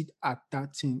succeed at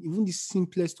that thing, even the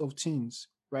simplest of things,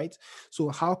 right? So,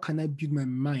 how can I build my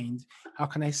mind? How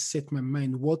can I set my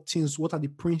mind? What are the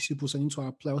principles I need to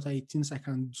apply? What are the things I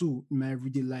can do in my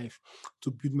everyday life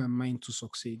to build my mind to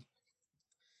succeed?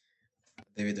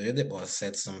 David Oyedepo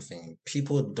said something.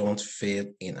 People don't fail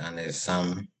in an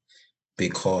exam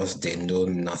because they know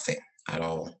nothing at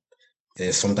all.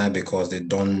 It's sometimes because they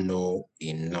don't know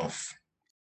enough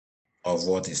of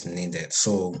what is needed.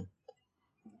 So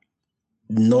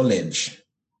knowledge,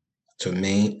 to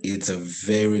me, is a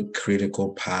very critical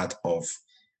part of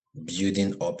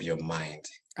building up your mind.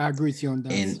 I agree with you on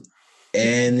that. In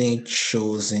any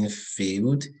chosen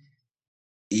field,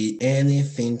 in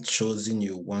anything chosen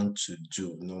you want to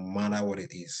do, no matter what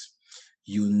it is,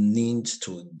 you need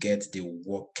to get the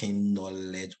working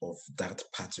knowledge of that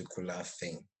particular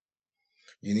thing.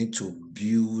 You need to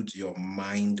build your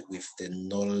mind with the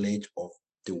knowledge of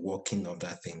the working of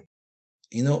that thing.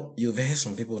 You've heard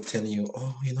some people telling you,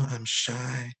 oh, I'm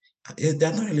shy.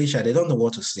 They're not really shy. They don't know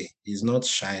what to say. It's not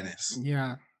shyness.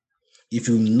 Yeah, If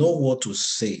you know what to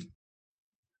say,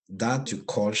 that you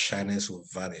call shyness will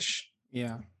vanish.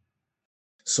 yeah,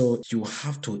 So you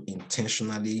have to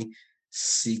intentionally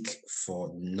seek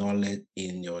for knowledge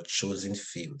in your chosen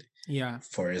field. yeah,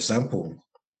 For example,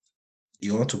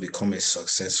 you want to become a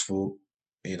successful,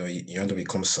 you want to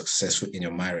become successful in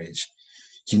your marriage.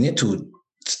 You need to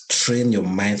train your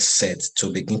mindset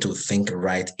to begin to think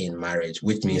right in marriage,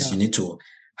 which means yeah, you need to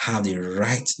have the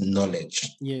right knowledge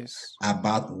yes,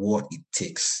 about what it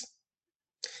takes.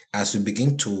 As you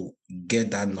begin to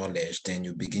get that knowledge, then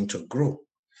you begin to grow.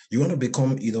 You want to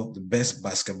become, the best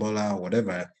basketballer or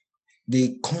whatever.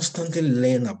 They constantly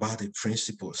learn about the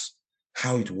principles,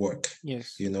 how it works.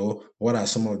 Yes. What are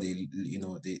some of the,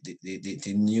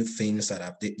 the new things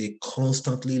that they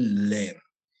constantly learn.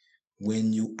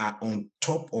 When you are on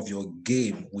top of your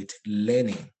game with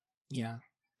learning, Yeah.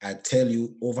 I tell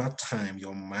you, over time,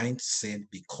 your mindset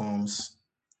becomes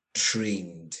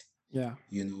trained. Yeah.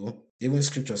 Even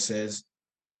scripture says,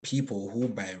 people who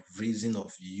by reason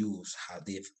of use have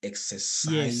they've Yes.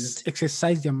 exercised,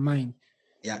 Exercise their mind.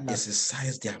 Yeah.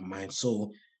 exercise their mind.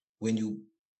 So when you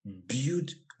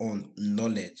build on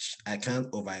knowledge, I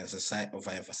can't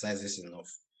overemphasize this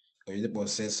enough. Oyedepo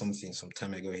said something some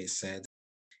time ago. He said,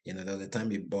 there was a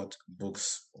time he bought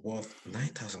books worth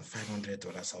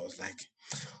 $9,500. I was like,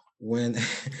 when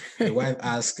his wife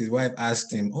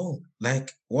asked him, oh,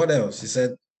 like what else? He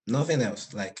said, nothing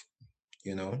else. Like,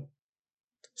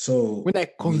 so When I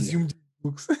we consumed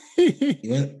books.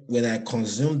 when I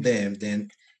consume them, then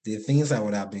the things I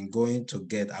would have been going to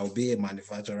get, I'll be a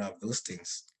manufacturer of those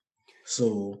things.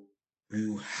 So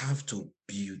you have to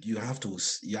build, you have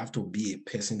to be a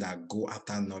person that go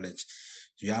after knowledge.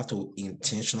 You have to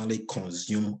intentionally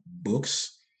consume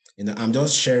books. I'm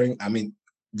just sharing,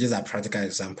 these are practical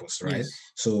examples, right? Yes.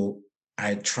 So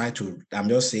I'm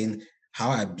just saying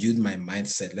how I build my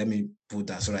mindset. Let me put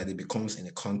that so that it becomes in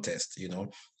a context,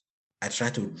 I try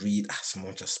to read as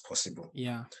much as possible.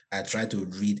 Yeah. I try to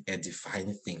read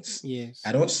edifying things. Yes.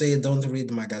 I don't say don't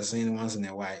read magazine once in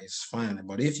a while. It's fine.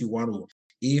 But if you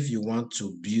want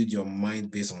to build your mind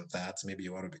based on that, maybe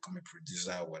you want to become a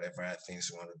producer or whatever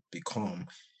things you want to become,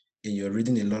 and you're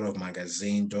reading a lot of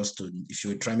magazine if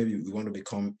you try, maybe you want to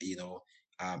become,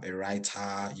 a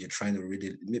writer, you're trying to read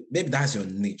it. Maybe that's your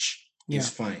niche. Yeah. It's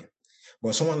fine.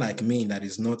 But someone like me that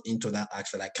is not into that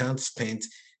aspect, I can't spend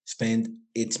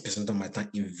 80% of my time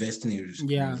investing in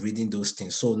reading those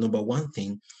things. So number one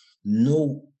thing,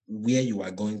 know where you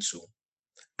are going to,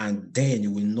 and then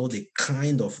you will know the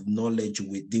kind of knowledge,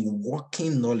 with the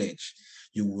working knowledge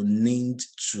you will need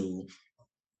to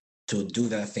do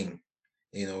that thing.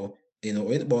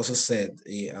 It also said,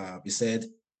 he said,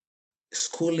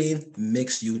 schooling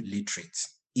makes you literate.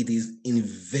 It is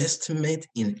investment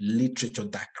in literature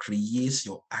that creates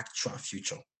your actual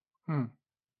future.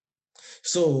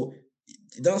 So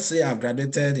don't say I've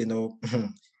graduated,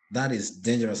 that is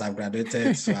dangerous. I've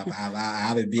graduated, so I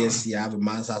have a BSc, I have a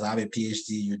master's, I have a PhD.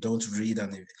 You don't read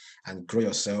and grow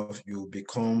yourself, you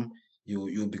become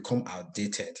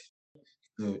outdated.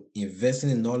 So investing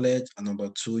in knowledge, and number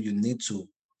two, you need to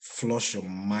flush your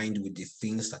mind with the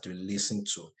things that you listen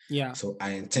to. Yeah. So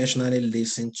I intentionally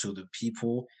listen to the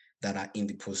people that are in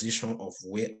the position of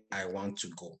where I want to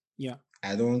go. Yeah.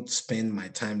 I don't spend my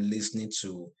time listening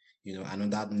to,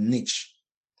 another niche.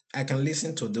 I can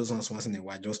listen to those ones once in a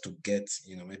while just to get,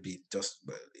 maybe just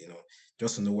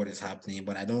to know what is happening,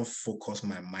 but I don't focus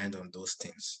my mind on those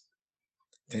things.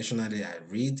 Intentionally, I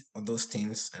read on those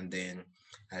things, and then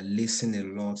I listen a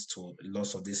lot to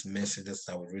lots of these messages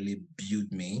that will really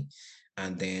build me.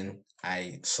 And then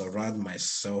I surround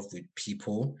myself with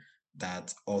people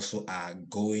that also are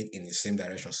going in the same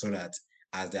direction, so that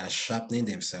as they are sharpening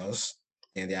themselves,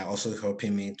 then they are also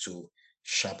helping me to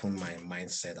sharpen my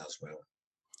mindset as well.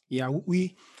 Yeah,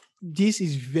 this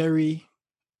is very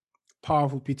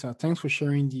powerful, Peter. Thanks for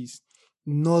sharing this.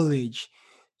 Knowledge.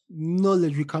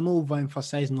 We cannot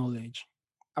overemphasize knowledge.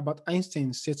 Albert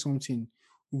Einstein said something.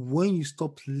 When you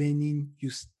stop learning, you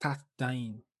start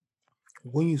dying.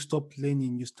 When you stop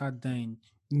learning, you start dying.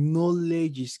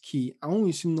 Knowledge is key. And when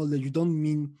you say knowledge, you don't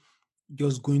mean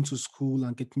just going to school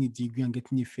and getting a degree and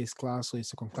getting a first class or a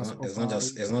second class offer.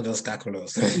 It's not just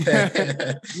calculus.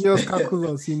 Just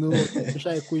calculus,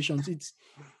 special equations.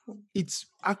 It's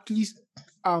actually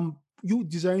you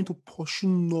desiring to pursue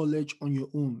knowledge on your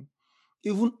own,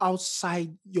 even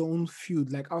outside your own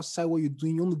field, like outside what you're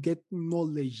doing. You want to get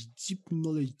knowledge,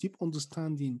 deep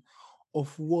understanding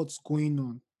of what's going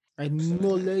on. Right? Absolutely.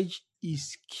 Knowledge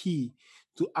is key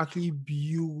to actually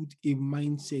build a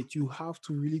mindset. You have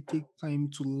to really take time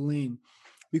to learn,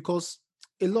 because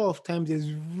a lot of times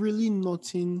there's really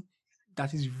nothing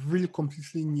that is really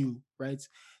completely new, right?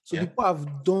 So Yeah. people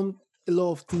have done a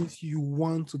lot of things you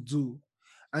want to do,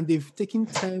 and they've taken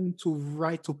time to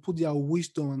write, to put their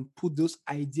wisdom and put those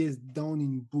ideas down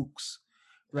in books,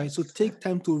 right? So take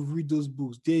time to read those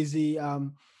books. There's a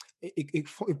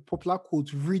popular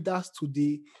quote: readers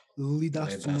today,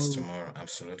 leaders That's tomorrow. tomorrow.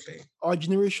 Absolutely. Our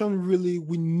generation, really,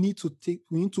 we need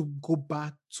to go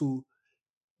back to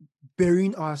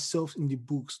burying ourselves in the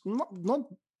books. Not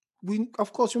we,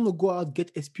 of course, you want to go out,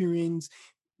 get experience,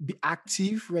 be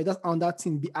active, right? That's on that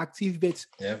thing, be active, but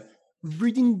Yep.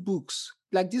 reading books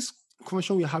like this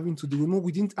conversation we're having today.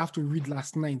 We didn't have to read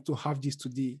last night to have this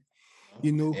today.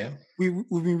 You know, Yeah. we've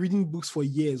been reading books for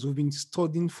years, we've been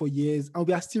studying for years, and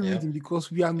we are still Yep. reading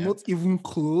because we are not Yep. even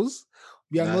close.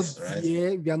 We are not That's right.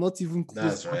 there, we are not even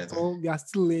close That's at right. all. We are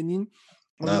still learning,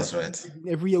 and we are That's still right. reading.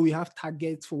 Every year we have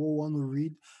targets for what we want to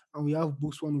read, and we have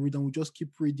books we want to read, and we just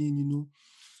keep reading, you know.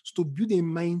 So to build a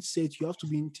mindset, you have to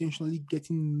be intentionally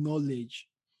getting knowledge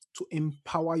to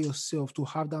empower yourself to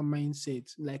have that mindset.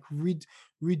 Like read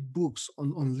books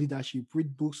on leadership,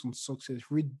 read books on success,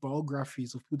 read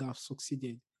biographies of people that have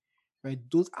succeeded. Right?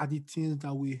 Those are the things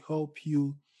that will help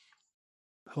you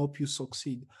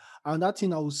succeed. And that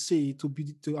thing I would say to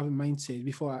have a mindset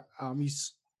before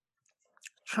is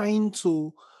trying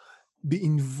to be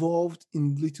involved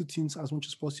in little things as much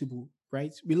as possible.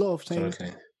 Right? A lot of times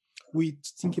Absolutely. we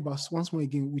think about once more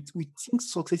again, we think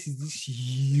success is this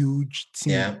huge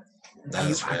thing Yeah. that you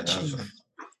That's right. That's achieve, right.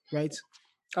 right?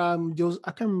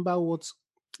 I can't remember what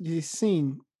they're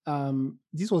saying.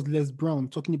 This was Les Brown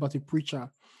talking about a preacher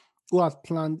who had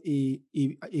planned what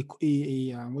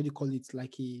do you call it,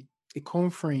 like a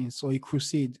conference or a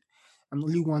crusade, and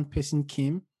only one person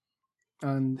came,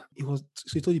 and it was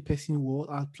so he told the person, "Well,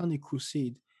 I planned a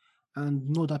crusade," and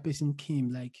no other person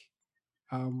came. Like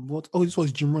what oh this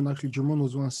was Jim Rohn, actually Jim Rohn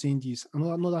was the one saying this.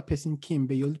 Another person came,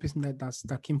 but the only person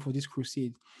that came for this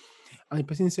crusade. And the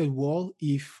person said, "Well,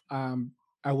 if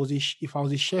I was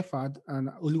a shepherd and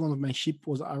only one of my sheep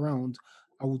was around,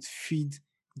 I would feed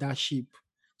that sheep."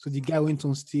 So the guy went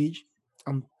on stage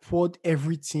and poured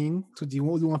everything to the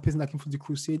only one person that came for the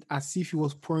crusade, as if he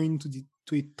was pouring to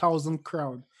 1,000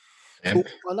 crowd. Yep. So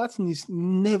another thing is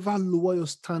never lower your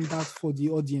standard for the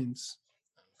audience.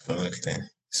 Absolutely.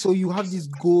 So you have this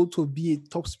goal to be a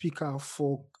top speaker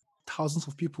for thousands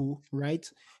of people, right?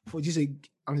 For just an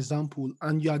example,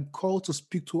 and you are called to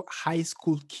speak to high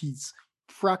school kids.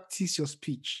 Practice your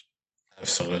speech.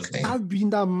 Absolutely. Start building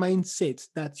that mindset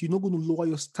that you're not going to lower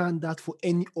your standard for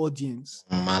any audience.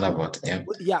 No matter what. Yep.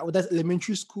 Yeah, whether that's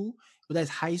elementary school, whether it's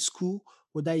high school,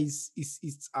 whether it's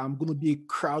going to be a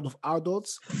crowd of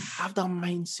adults, have that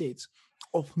mindset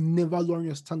of never lowering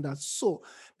your standards. So,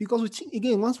 because we think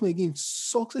again, once more again,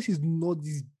 success is not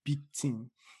this big thing.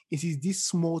 It is these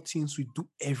small things we do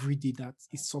every day that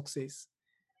is success.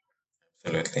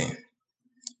 Absolutely.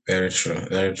 Very true.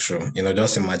 Very true.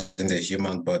 Just imagine the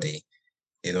human body.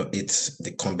 It's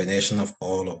the combination of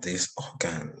all of these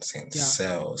organs and Yeah,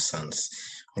 cells and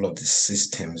all of these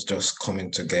systems just coming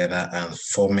together and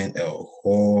forming a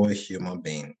whole human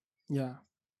being. yeah,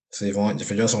 So if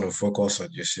you just want to focus on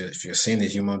if you're seeing a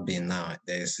human being now,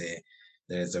 there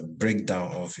is a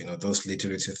breakdown of those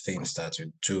little things that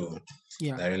you do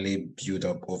yeah, that really build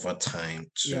up over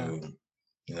time yeah,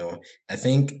 to I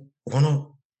think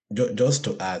just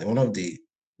to add, one of the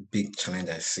big challenge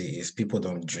I see is people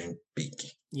don't dream big.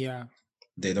 yeah,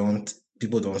 They don't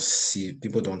people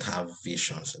don't have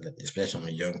visions,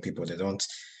 especially young people. They don't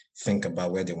think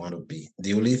about where they want to be.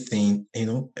 The only thing,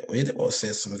 when they all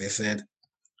said something, they said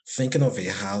thinking of a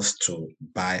house to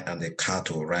buy and a car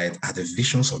to ride are the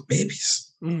visions of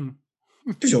babies. mm,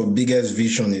 If your biggest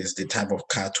vision is the type of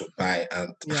car to buy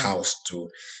and yeah, house to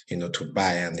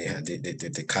buy and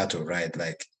the car to ride,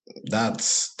 like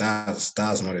that's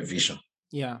not a vision.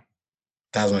 yeah,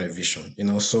 That's not a vision.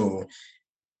 So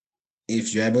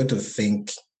if you're able to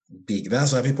think big,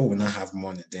 that's why people will not have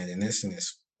money. Then the next thing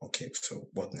is, okay, so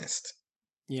what next?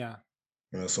 yeah,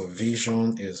 So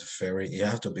vision is you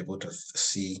have to be able to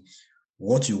see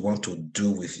what you want to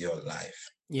do with your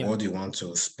life. yeah, What do you want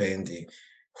to spend the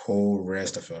whole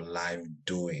rest of your life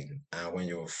doing? And when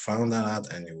you found that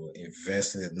out and you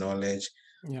invest in the knowledge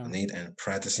yeah. on it and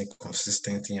practicing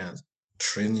consistently and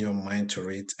train your mind to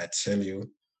it, I tell you,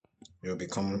 you'll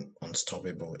become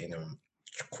unstoppable in a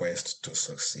quest to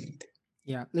succeed.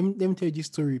 Yeah, let me tell you this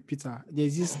story, Peter.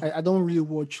 There's this. I don't really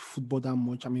watch football that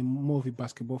much. I'm more of a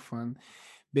basketball fan.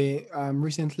 But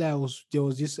recently there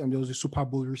was a Super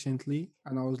Bowl recently,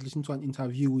 and I was listening to an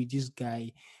interview with this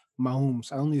guy,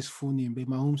 Mahomes. I don't know his full name, but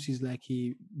Mahomes is like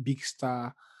a big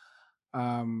star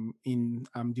in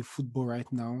the football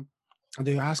right now. And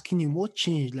they were asking him what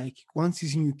changed. Like one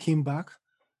season you came back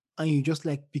and you just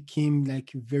like became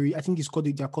like very, I think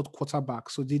they're called quarterback.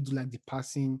 So they do like the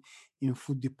passing in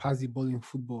foot, they pass the ball in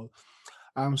football.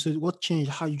 So what changed?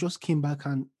 How you just came back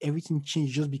and everything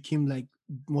changed, just became like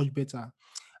much better.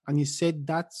 And he said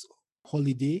that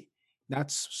holiday,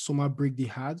 that summer break they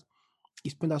had, he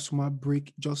spent that summer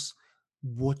break just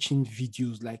watching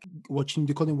videos, like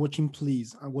they call them watching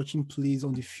plays and watching plays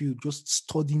on the field, just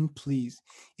studying plays.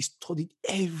 He studied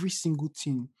every single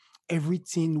thing,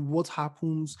 everything, what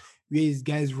happens, where his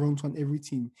guys run to, and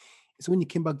everything. So when he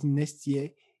came back the next year,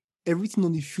 everything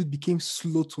on the field became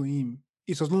slow to him.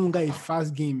 It was no longer a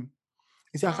fast game.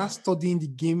 He said, after Wow. studying the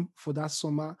game for that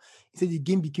summer, he said the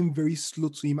game became very slow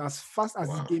to him. As fast as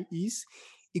the Wow. game is,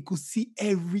 he could see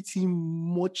everything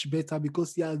much better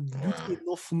because he had built Wow.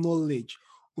 enough knowledge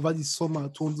over the summer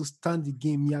to understand the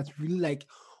game. He had really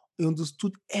he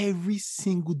understood every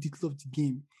single detail of the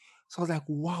game. So I was like,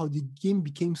 wow, the game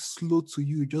became slow to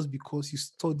you just because you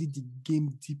studied the game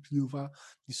deeply over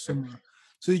the summer.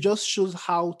 So it just shows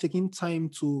how taking time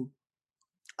to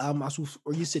as we've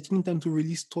already said, taking time to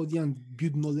really study and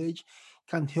build knowledge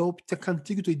can help, can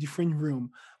take you to a different realm.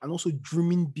 And also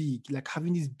dreaming big, like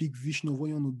having this big vision of what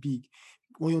you want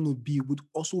to be, would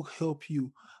also help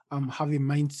you have a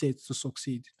mindset to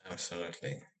succeed.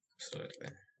 Absolutely. Absolutely.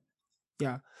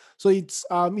 Yeah. So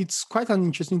it's quite an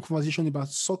interesting conversation about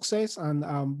success, and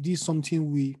this is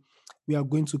something we are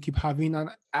going to keep having. And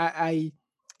I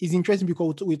it's interesting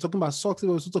because we're talking about success,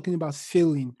 we're also talking about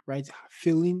failing, right?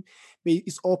 Failing, but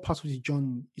it's all part of the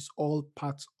journey. It's all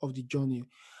part of the journey.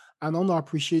 And I want to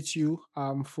appreciate you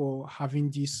for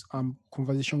having this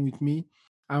conversation with me.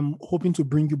 I'm hoping to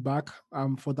bring you back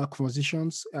for that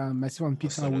conversations. Myself and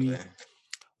Peter, Absolutely.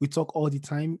 we talk all the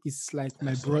time. It's like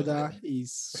my brother Absolutely.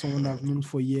 is someone I've known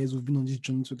for years. We've been on this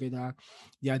journey together.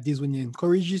 There are days when he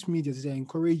encourages me. There's days I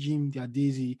encourage him. There are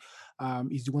days he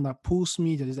is the one that pulls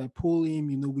me. There are days I pull him.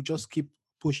 We just keep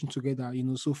pushing together.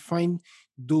 So find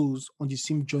those on the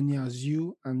same journey as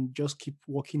you and just keep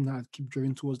working hard, keep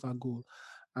driving towards that goal.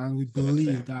 And we Absolutely.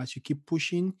 believe that as you keep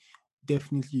pushing,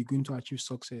 definitely you're going to achieve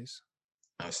success.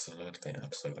 Absolutely,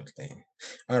 absolutely.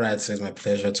 All right, so it's my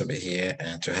pleasure to be here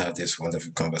and to have this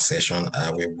wonderful conversation.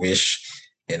 We wish,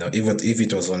 even if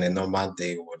it was on a normal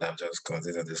day, we would have just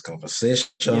continued this conversation,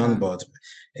 Yeah. but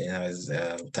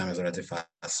time is already fast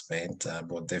spent.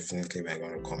 But definitely, we're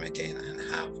going to come again and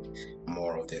have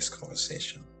more of this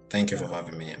conversation. Thank you for Yeah.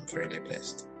 having me. I'm really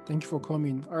blessed. Thank you for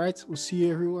coming. All right. We'll see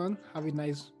you, everyone. Have a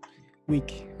nice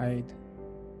week ahead.